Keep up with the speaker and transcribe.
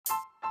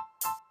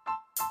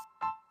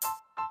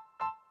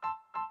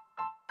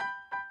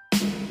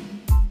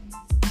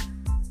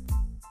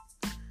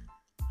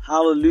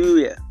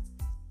Hallelujah.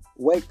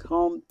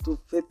 Welcome to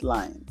Faith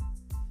Line.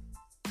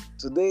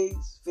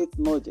 Today's Faith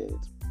Nugget,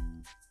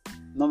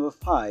 number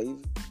 5,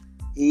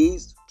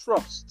 is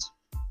trust.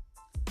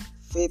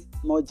 Faith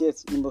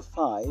Nugget number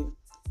 5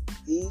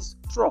 is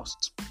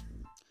trust.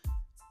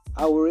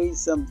 I will read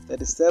Psalm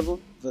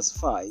 37 verse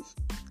 5.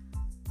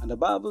 And the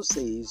Bible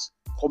says,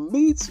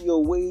 "Commit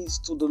your ways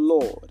to the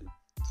Lord.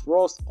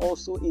 Trust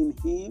also in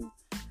Him,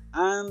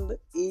 and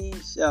He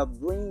shall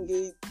bring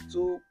it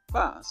to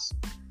pass."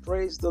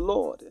 Praise the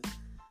Lord.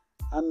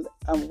 And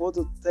I'm going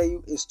to tell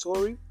you a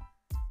story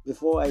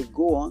before I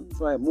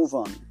move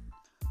on.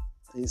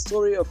 The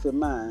story of a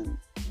man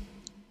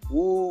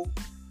who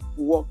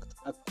walked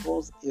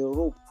across a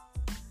rope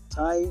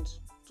tied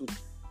to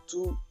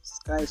 2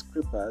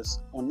 skyscrapers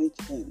on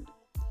each end.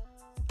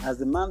 As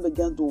the man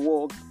began to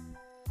walk,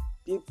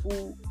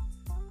 people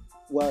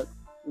were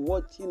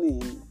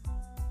watching him.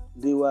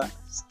 They were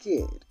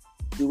scared.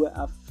 They were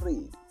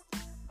afraid.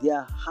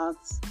 Their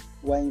hearts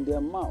were in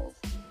their mouth.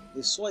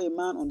 They saw a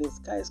man on the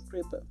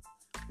skyscraper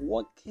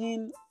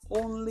walking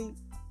only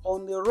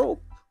on the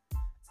rope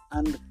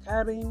and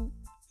carrying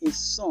his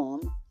son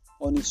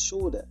on his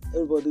shoulder.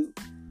 Everybody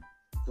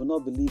could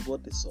not believe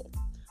what they saw.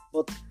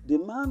 But the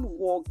man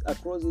walked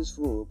across this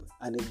rope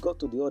and he got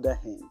to the other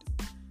end.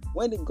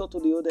 When he got to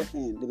the other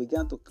end, they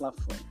began to clap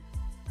for him.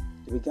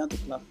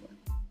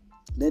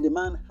 Then the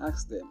man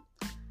asked them.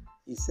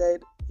 He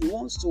said he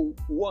wants to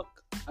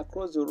walk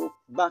across the rope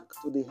back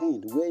to the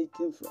end where he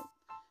came from.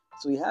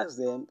 So he asked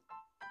them,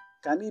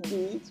 "Can he do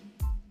it?"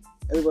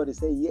 Everybody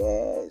said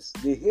yes.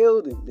 They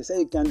hailed him. They said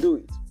he can do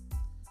it.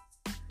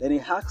 Then he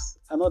asked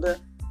another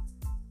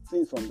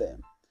thing from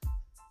them.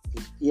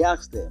 He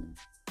asked them,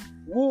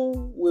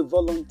 "Who will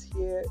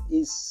volunteer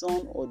his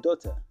son or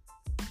daughter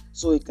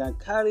so he can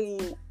carry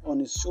him on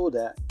his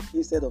shoulder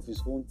instead of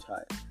his own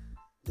child?"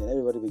 Then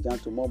everybody began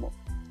to murmur.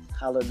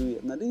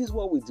 Hallelujah. Now this is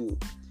what we do.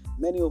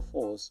 Many of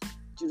us,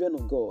 children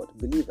of God,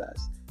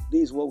 believers,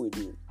 this is what we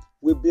do.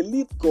 We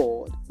believe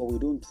God, but we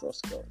don't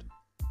trust God.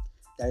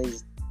 There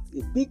is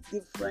a big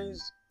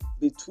difference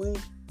between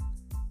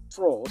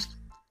trust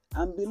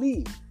and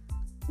belief.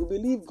 We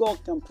believe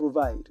God can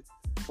provide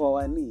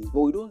for our needs,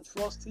 but we don't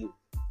trust Him.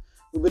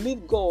 We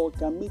believe God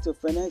can meet your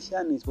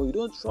financial needs, but we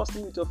don't trust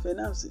Him with your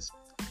finances.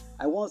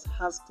 I once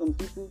asked some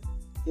people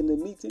in the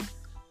meeting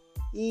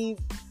if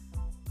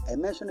I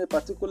mentioned a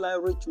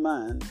particular rich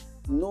man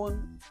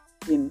known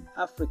in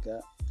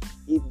Africa,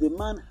 if the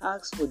man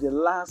asked for the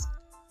last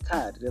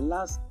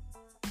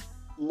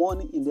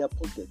money in their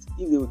pocket,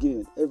 if they will give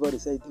him, everybody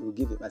said they will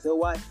give him. I said,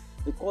 why?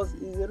 Because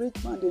he's a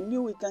rich man. They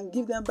knew he can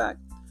give them back.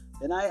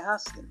 Then I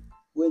asked him,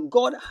 when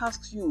God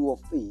asks you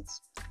of faith,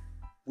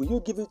 will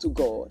you give it to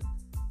God?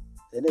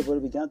 Then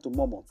everybody began to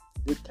murmur.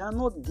 They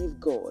cannot give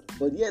God,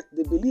 but yet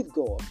they believe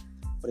God,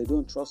 but they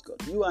don't trust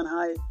God. You and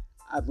I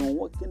have been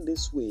walking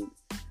this way.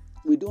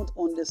 We don't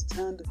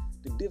understand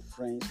the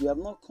difference. We have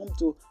not come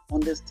to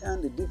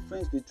understand the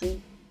difference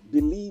between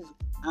belief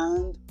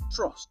and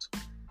trust.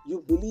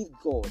 You believe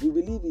God. You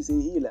believe He's a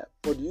healer,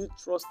 but do you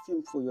trust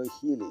Him for your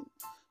healing?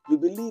 You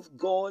believe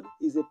God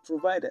is a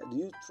provider. Do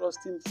you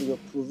trust Him for your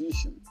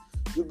provision?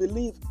 You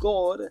believe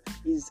God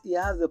He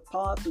has the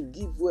power to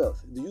give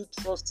wealth. Do you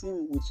trust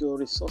Him with your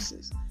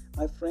resources?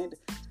 My friend,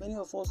 many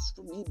of us,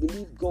 we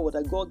believe God,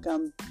 that God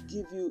can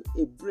give you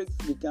a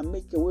breakthrough, can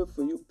make a way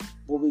for you,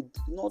 but we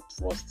do not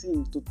trust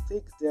Him to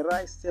take the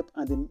right step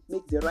and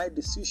make the right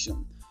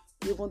decision.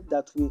 Even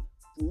that we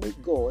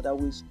make God, that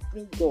we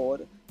bring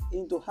God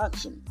into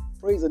action.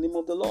 Praise the name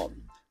of the Lord.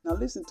 Now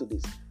listen to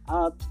this.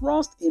 Our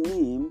trust in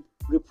Him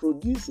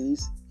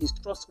reproduces His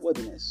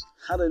trustworthiness.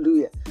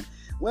 Hallelujah.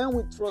 When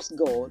we trust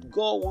God,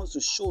 God wants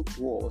to show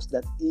to us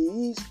that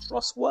He is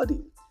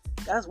trustworthy.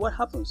 That's what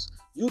happens.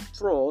 You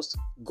trust,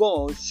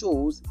 God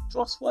shows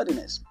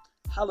trustworthiness.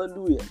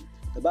 Hallelujah.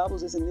 The Bible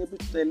says in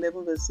Hebrews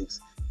 11 verse 6,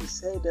 it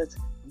said that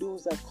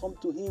those that come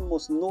to Him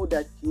must know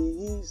that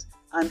He is,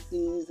 and He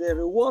is a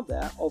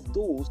rewarder of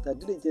those that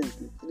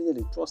diligently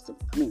trust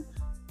Him.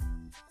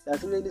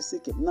 That really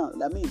seek Him. Now,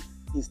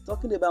 He's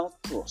talking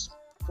about trust.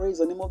 Praise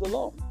the name of the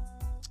Lord.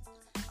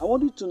 I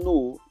want you to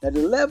know that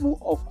the level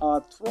of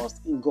our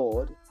trust in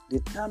God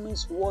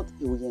determines what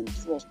He will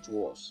entrust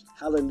to us.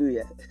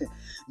 Hallelujah.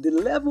 The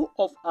level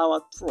of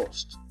our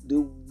trust,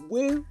 the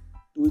way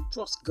we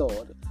trust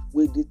God,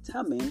 will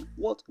determine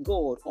what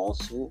God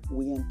also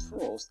will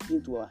entrust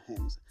into our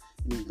hands.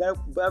 The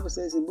Bible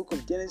says in the book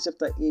of Genesis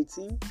chapter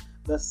 18,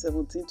 verse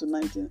 17 to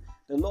 19,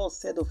 the Lord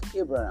said of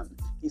Abraham,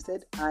 He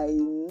said, I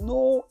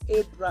know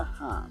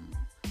Abraham,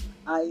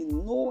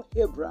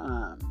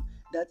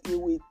 that he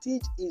will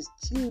teach his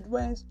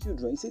children's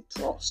children. He said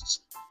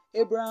trust.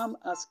 Abraham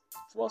has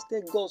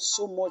trusted God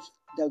so much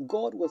that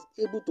God was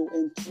able to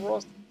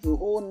entrust a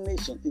whole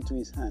nation into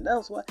his hand.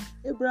 That's why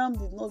Abraham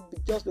did not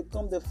just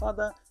become the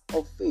father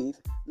of faith,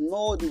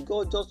 nor did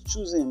God just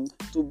choose him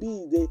to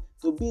be the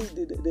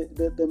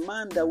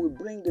man that will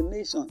bring the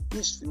nation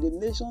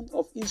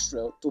of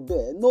Israel to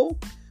bear. No,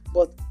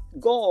 but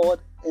God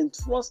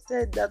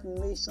entrusted that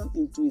nation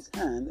into his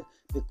hand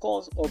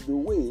because of the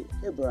way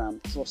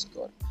Abraham trusts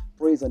God.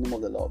 Praise the name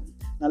of the Lord.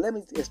 Now let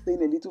me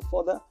explain a little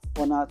further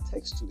on our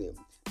text today.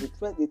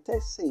 The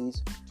text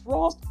says,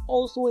 trust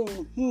also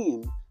in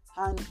him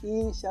and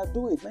he shall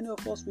do it. Many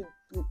of us,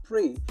 we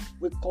pray,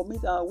 we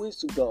commit our ways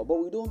to God,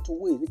 but we don't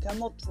wait. We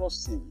cannot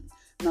trust him.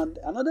 Now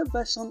another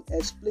version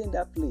explains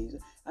that place,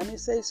 and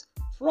it says,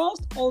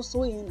 trust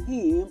also in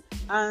him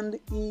and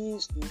he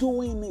is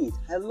doing it.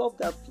 I love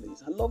that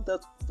place. I love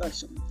that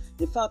version.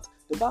 In fact,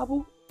 the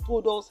Bible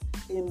told us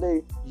in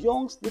the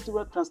Young's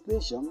Literal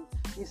Translation,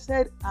 he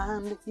said,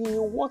 and he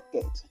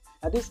worketh.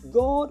 That is,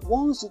 God,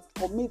 once you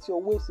commit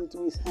your ways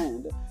into his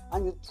hand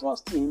and you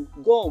trust him,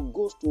 God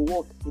goes to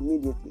work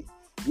immediately.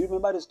 You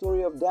remember the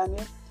story of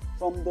Daniel?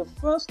 From the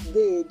first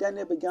day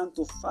Daniel began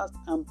to fast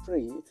and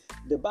pray,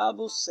 the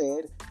Bible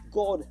said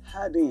God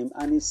had him,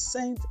 and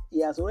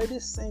he has already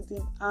sent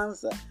him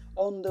answer.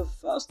 On the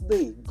first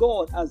day,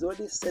 God has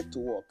already set to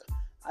work.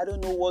 I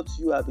don't know what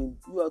you are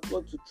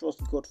what to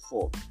trust God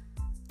for.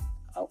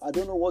 I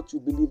don't know what you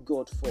believe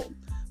God for,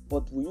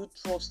 but will you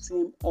trust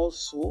him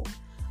also?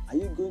 Are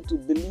you going to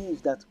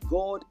believe that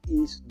God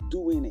is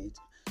doing it?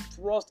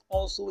 Trust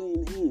also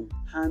in him,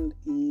 and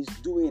he is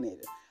doing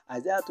it.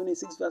 Isaiah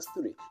 26 verse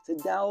 3 said,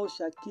 thou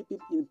shalt keep him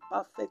in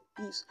perfect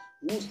peace,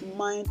 whose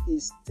mind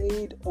is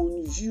stayed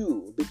on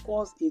you,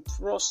 because he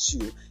trusts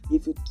you.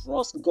 If you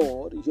trust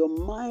God, your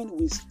mind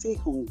will stay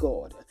on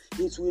God.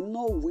 It will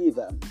not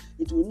waver.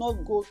 It will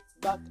not go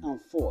back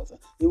and forth.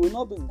 It will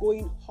not be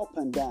going up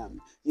and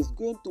down. It's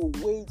going to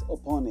wait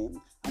upon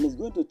him, and it's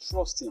going to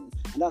trust him.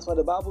 And that's what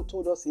the Bible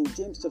told us in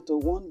James chapter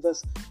 1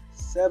 verse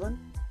 7.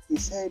 He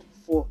said,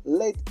 for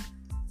let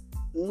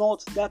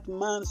not that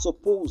man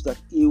suppose that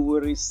he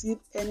will receive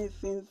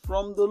anything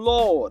from the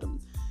Lord.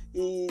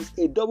 He is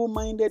a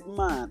double-minded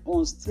man,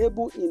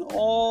 unstable in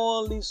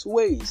all his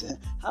ways.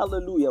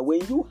 Hallelujah. When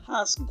you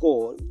ask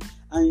God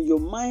and your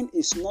mind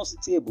is not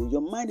stable,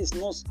 your mind is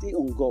not stayed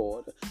on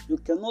God, you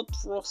cannot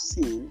trust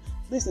him.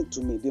 Listen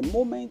to me. The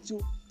moment you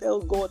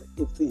tell God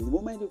a thing, the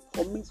moment you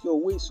commit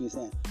your ways to his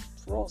hand,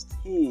 trust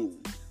him.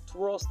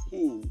 Trust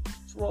him.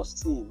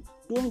 Trust him.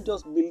 Don't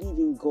just believe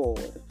in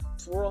God.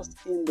 Trust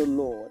in the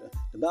Lord.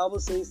 The Bible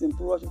says in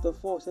Proverbs chapter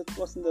 4, says,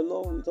 trust in the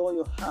Lord with all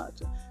your heart,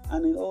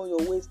 and in all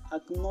your ways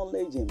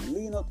acknowledge him.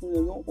 Lean not on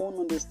your own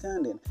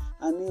understanding,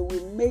 and he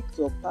will make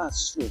your path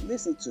straight.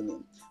 Listen to me.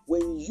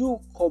 When you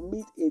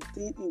commit a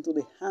thing into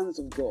the hands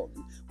of God,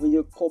 when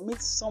you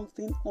commit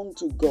something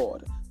unto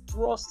God,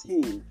 trust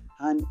him,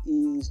 and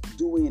he is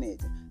doing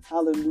it.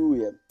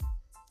 Hallelujah.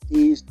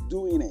 He is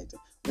doing it.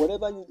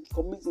 Whatever you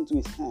commit into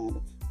his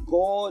hand,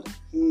 God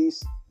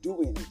is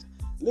doing it.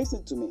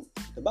 Listen to me.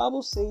 The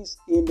Bible says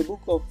in the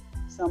book of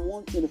Psalm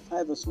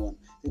 125 verse 1,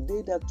 the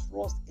day that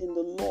trust in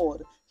the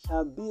Lord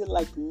shall be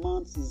like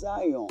Mount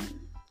Zion,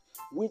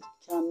 which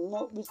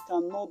cannot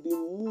be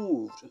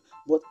moved,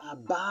 but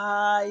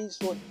abides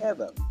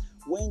forever.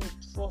 When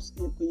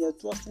you're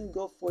trusting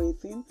God for a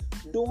thing,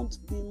 don't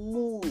be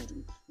moved.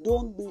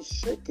 Don't be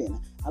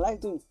shaken. I like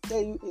to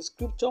tell you a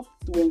scripture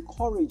to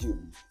encourage you.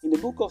 In the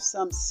book of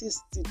Psalm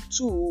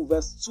 62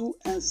 verse 2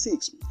 and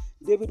 6,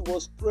 David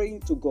was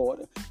praying to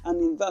God,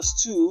 and in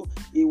verse 2,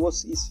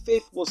 his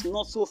faith was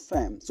not so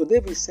firm. So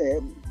David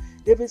said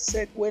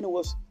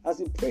as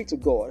he prayed to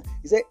God,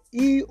 he said,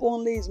 he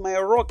only is my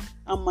rock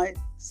and my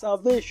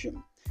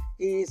salvation.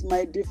 He is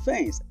my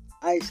defense.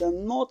 I shall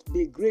not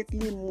be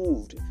greatly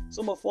moved.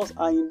 Some of us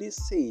are in this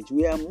stage.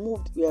 We are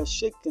moved, we are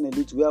shaken a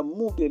little, we are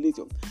moved a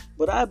little.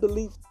 But I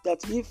believe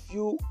that if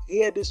you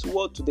hear this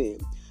word today,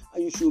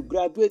 you should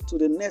graduate to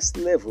the next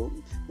level,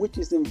 which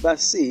is in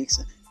verse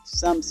 6.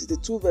 Psalm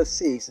 62 verse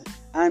 6,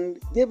 and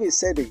David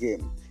said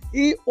again,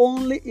 he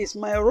only is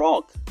my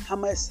rock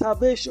and my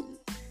salvation.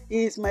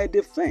 He is my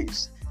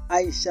defense.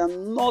 I shall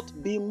not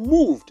be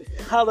moved.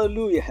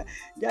 Hallelujah.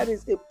 That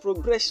is a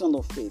progression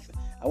of faith.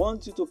 I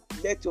want you to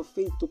let your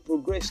faith to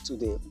progress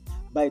today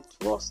by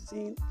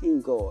trusting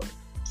in God.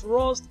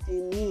 Trust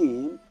in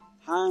him,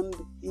 and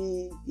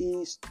he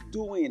is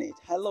doing it.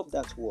 I love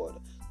that word.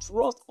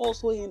 Trust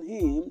also in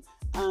him,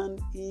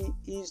 and he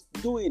is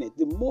doing it.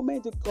 The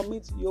moment you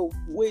commit your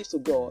ways to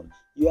God,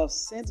 you have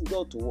sent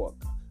God to work.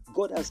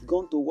 God has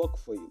gone to work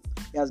for you.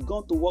 He has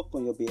gone to work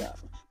on your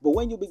behalf. But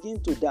when you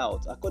begin to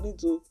doubt, according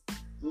to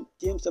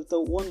James chapter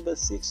 1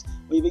 verse 6,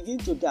 when you begin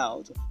to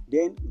doubt,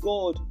 then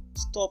God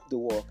stopped the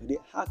work, the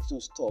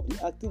action stopped,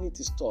 the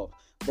activity stopped.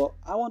 But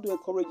I want to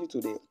encourage you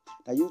today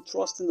that you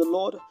trust in the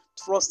Lord,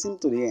 trust him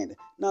to the end.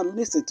 Now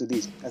listen to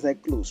this as I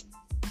close.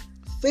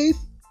 Faith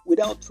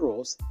without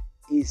trust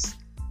is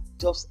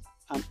just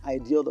an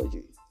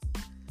ideology.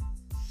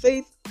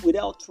 Faith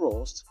without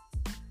trust,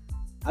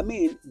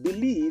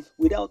 belief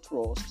without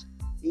trust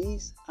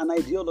is an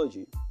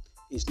ideology.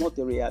 It's not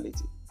a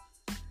reality.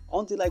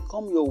 Until I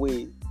come your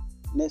way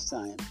next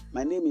time,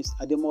 my name is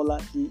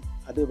Ademola E.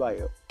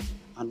 Adebayo,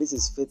 and this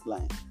is Faith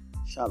Line.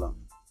 Shalom.